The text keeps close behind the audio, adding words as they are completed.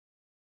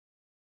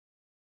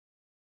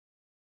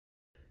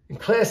In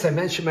class, I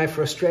mentioned my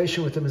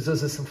frustration with the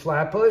mezuzos and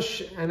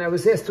flatbush, and I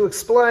was asked to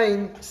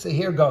explain, so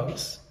here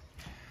goes.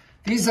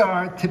 These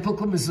are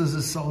typical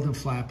mezuzos sold in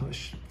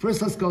flatbush.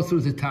 First, let's go through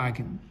the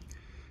tagim.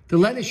 The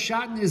letters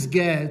shatnez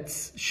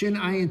gets, shin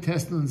ayin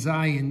tesnon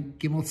zayin,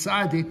 gimel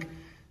tzadik,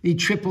 need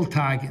triple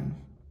tagim.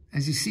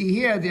 As you see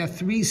here, there are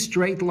 3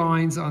 straight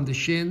lines on the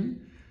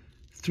shin,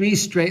 3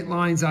 straight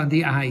lines on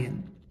the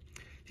ayin.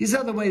 These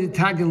are the way the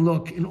tagim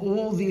look in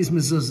all these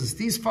mezuzos.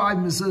 These 5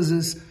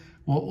 mezuzos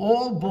were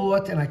all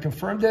bought, and I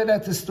confirmed it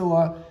at the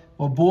store,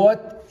 were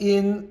bought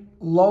in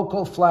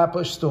local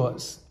flatbush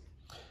stores.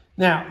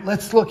 Now,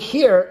 let's look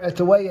here at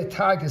the way a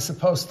tag is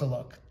supposed to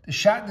look. The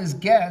shatnez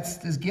gets,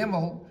 this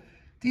gimel,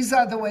 these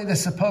are the way they're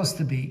supposed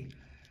to be.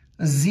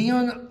 A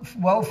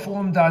ziyun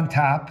well-formed on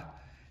top,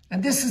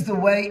 and this is the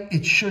way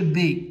it should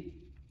be.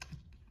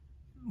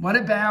 What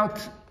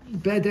about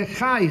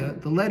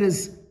bedechaya? The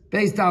letters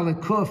beis dalet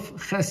kuf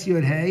ches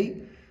yud hey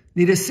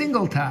need a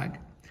single tag.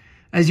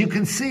 As you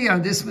can see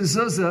on this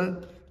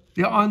mezuzah,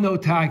 there are no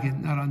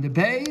tagging, not on the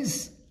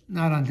beis,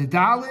 not on the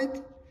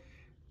dalet.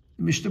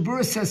 The Mishnah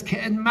Berurah says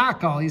ke'en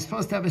makal, you're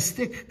supposed to have a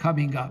stick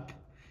coming up.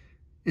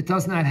 It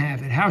does not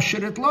have it. How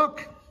should it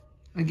look?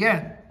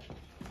 Again,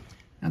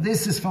 now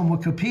this is from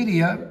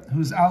Wikipedia,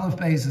 whose Aleph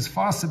Beis is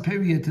far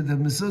superior to the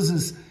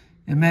mezuzahs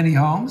in many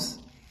homes.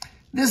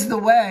 This is the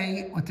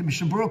way what the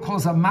Mishnah Berurah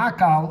calls a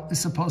makal is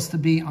supposed to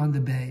be on the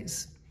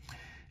beis.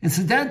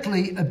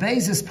 Incidentally, a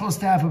beis is supposed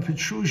to have a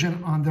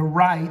protrusion on the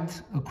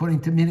right, according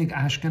to Minig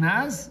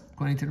Ashkenaz,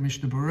 according to the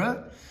Mishnah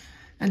Berurah,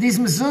 and these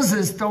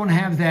mezuzahs don't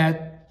have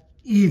that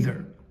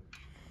either.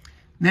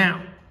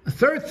 Now, the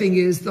third thing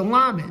is the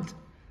lamed.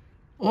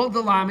 All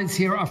the lameds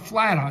here are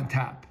flat on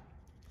top.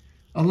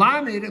 A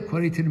lamed,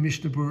 according to the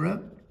Mishnah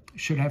Berurah,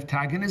 should have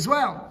tagin as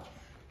well.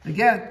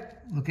 Again,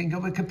 looking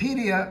at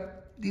Wikipedia,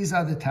 these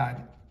are the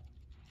tagim.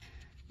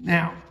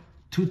 Now,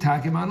 2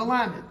 tagim on the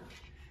lamed.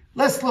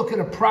 Let's look at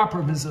a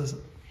proper mezuzah.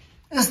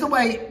 This is the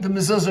way the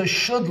mezuzah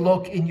should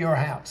look in your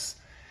house.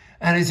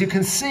 And as you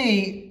can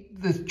see,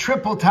 the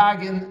triple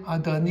tagin are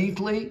done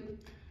neatly.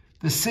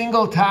 The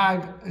single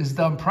tag is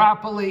done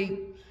properly.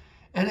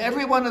 And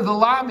every one of the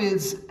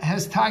lameds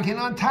has tagin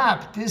on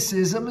top. This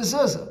is a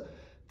mezuzah.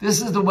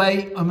 This is the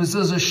way a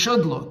mezuzah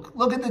should look.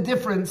 Look at the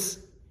difference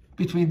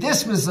between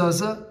this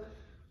mezuzah,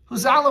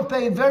 whose aleph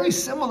beis is very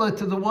similar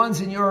to the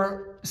ones in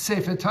your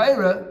Sefer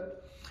Torah,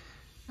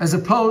 as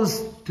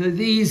opposed to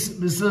these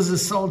mezuzahs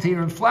sold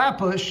here in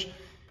Flatbush,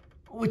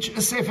 which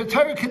a Sefer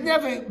Torah could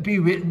never be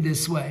written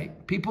this way.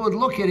 People would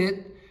look at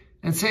it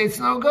and say it's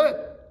no good.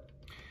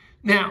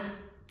 Now,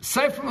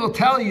 Sefer will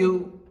tell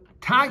you,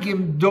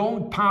 tagim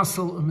don't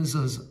passel a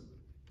mezuzah.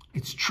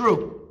 It's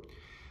true.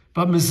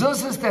 But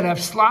mezuzahs that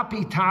have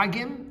sloppy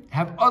tagim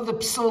have other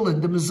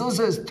psulin. The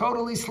mezuzah is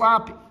totally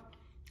sloppy.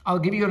 I'll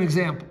give you an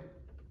example.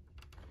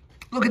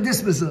 Look at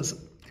this mezuzah.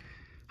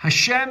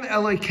 Hashem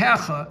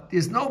Elokecha,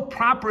 there's no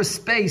proper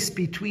space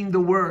between the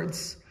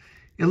words.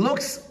 It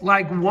looks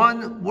like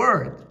one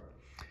word.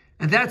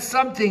 And that's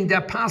something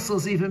that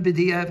passels even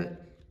b'di'evet.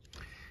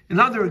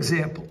 Another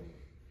example.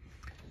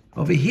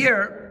 Over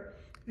here,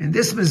 in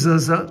this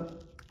mezuzah,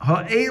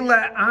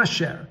 Ha'ela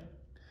Asher.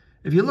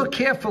 If you look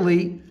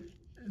carefully,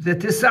 that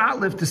this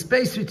aleph, the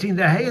space between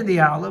the hey and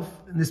the aleph,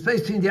 and the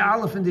space between the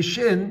aleph and the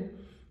shin,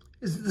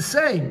 is the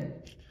same.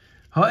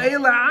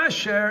 Ha'ela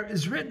Asher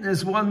is written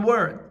as one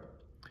word.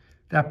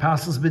 That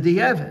passes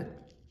b'di'evet.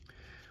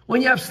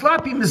 When you have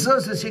sloppy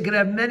mezuzahs, you can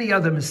have many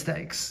other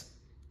mistakes.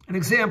 An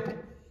example.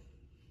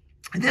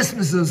 In this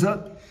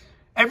mezuzah,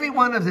 every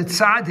one of the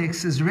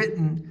tzaddiks is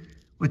written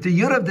with the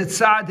yud of the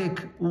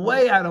tzaddik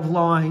way out of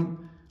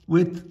line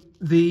with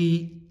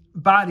the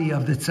body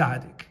of the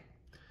tzaddik.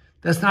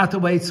 That's not the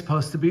way it's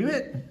supposed to be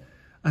written.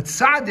 A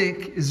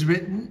tzaddik is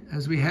written,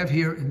 as we have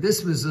here in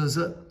this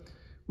mezuzah,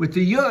 with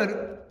the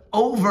yud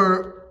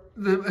over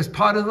as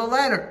part of the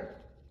letter.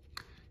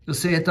 You'll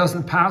say it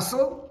doesn't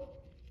passel.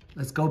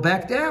 Let's go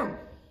back down.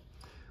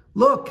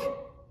 Look,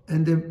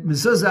 and the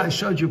mezuzah I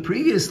showed you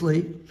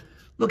previously,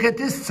 look at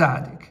this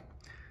tzaddik.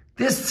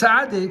 This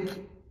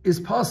tzaddik is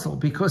passel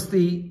because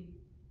the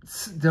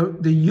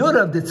yud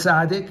of the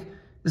tzaddik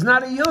is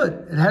not a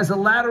yud. It has a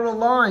lateral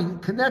line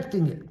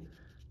connecting it.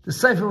 The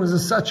sefer was in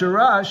such a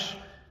rush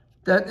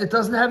that it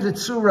doesn't have the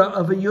tzura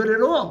of a yud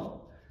at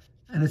all.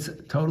 And it's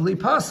totally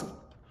passel.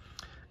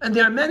 And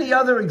there are many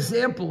other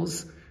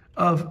examples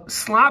of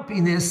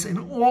sloppiness in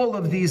all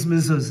of these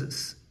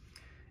mezuzahs.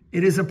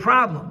 It is a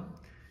problem.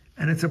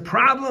 And it's a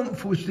problem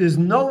for which there's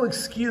no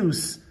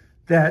excuse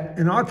that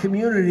in our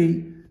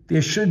community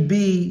there should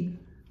be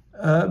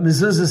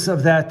mezuzahs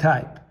of that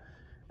type.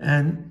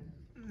 And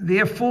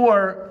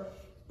therefore,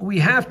 we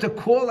have to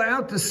call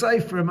out the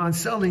seifrim on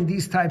selling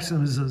these types of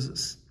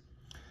mezuzahs.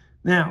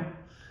 Now,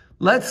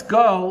 let's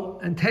go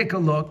and take a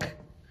look.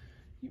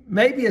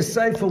 Maybe a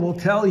sefer will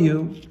tell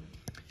you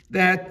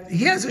that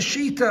he has a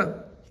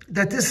shita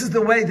that this is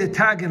the way the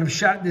tagin of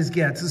shatnez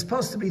gets. It's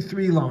supposed to be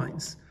 3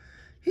 lines.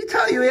 He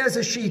tell you he has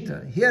a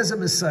shita, he has a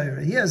messiah,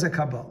 he has a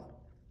kabbalah.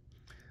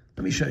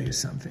 Let me show you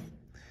something.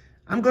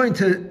 I'm going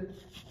to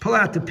pull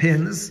out the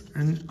pins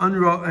and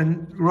unroll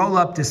and roll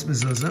up this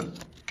mezuzah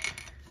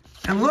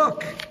and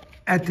look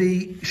at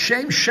the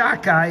Shem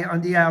Shakai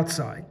on the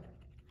outside.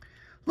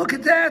 Look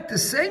at that, the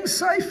same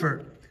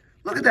cipher.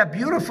 Look at that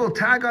beautiful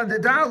tag on the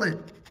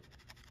Dalit.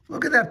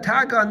 Look at that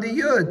tag on the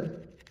Yud.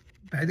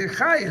 By the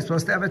Chai, you're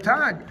supposed to have a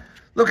tag.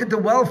 Look at the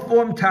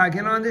well-formed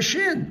tagging on the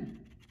Shin.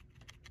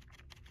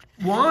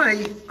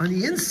 Why, on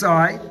the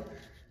inside,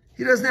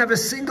 he doesn't have a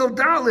single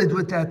Dalit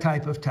with that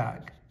type of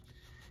tag?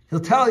 He'll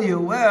tell you,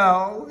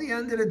 well, the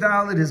end of the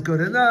Dalit is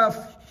good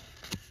enough.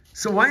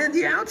 So why on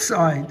the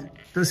outside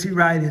does he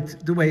write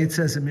it the way it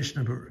says in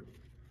Mishnah Berurah?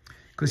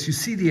 Because you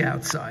see the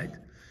outside.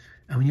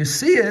 And when you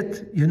see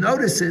it, you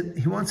notice it,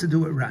 he wants to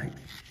do it right.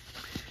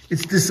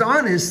 It's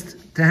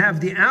dishonest to have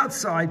the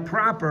outside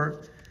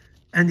proper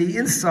and the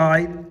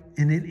inside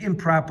in an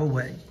improper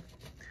way.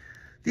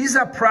 These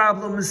are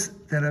problems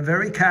that are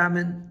very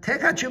common.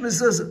 Take out your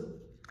mezuzah.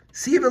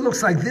 See if it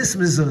looks like this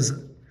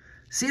mezuzah.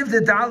 See if the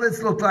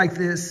dalits look like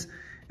this.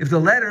 If the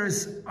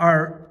letters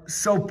are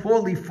so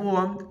poorly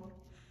formed.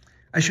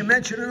 I should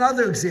mention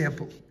another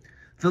example.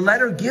 The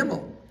letter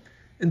Gimel.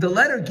 In the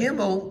letter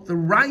Gimel, the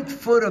right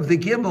foot of the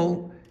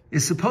Gimel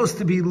is supposed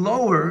to be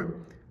lower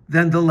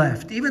than the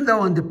left. Even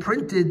though in the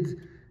printed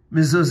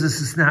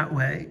mezuzahs it's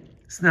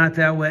not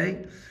that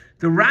way.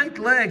 The right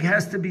leg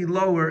has to be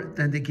lower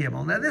than the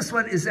Gimel. Now this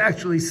one is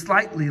actually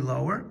slightly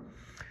lower.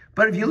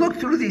 But if you look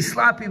through these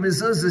sloppy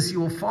mezuzahs,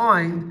 you will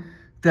find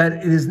that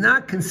it is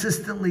not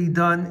consistently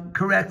done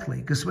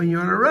correctly. Because when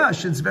you're in a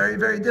rush, it's very,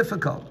 very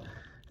difficult.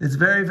 It's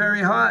very,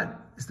 very hard.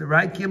 Is the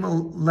right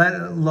Gimel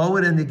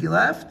lower than the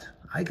left?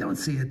 I don't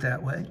see it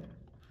that way.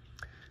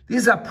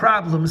 These are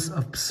problems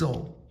of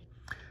psul.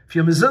 If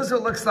your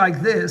mezuzah looks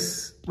like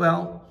this,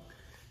 well,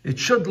 it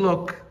should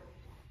look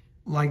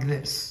like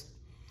this.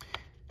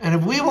 And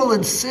if we will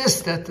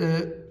insist that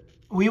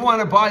we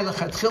want to buy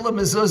lechatchila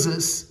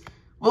mezuzahs,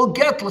 we'll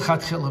get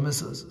lechatchila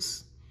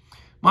mezuzahs.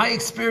 My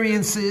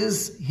experience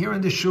is, here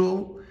in the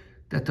shul,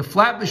 that the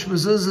flatbush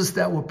mezuzahs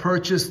that were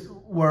purchased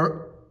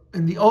were,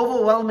 in the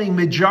overwhelming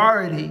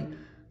majority,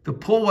 the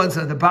poor ones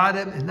at the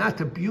bottom and not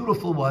the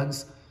beautiful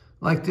ones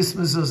like this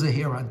mezuzah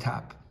here on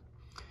top.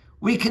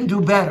 We can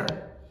do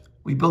better.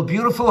 We build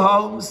beautiful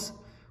homes.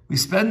 We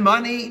spend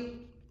money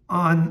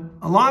on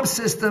alarm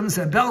systems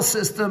and bell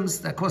systems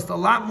that cost a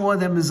lot more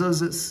than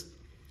mezuzahs.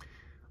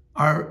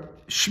 Our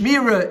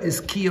shmira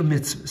is kiyum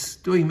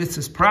mitzvahs, doing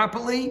mitzvahs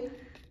properly,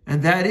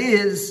 and that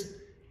is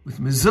with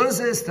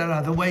mezuzahs that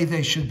are the way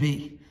they should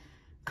be.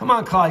 Come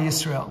on, Klal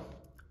Yisrael.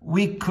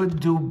 We could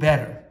do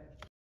better.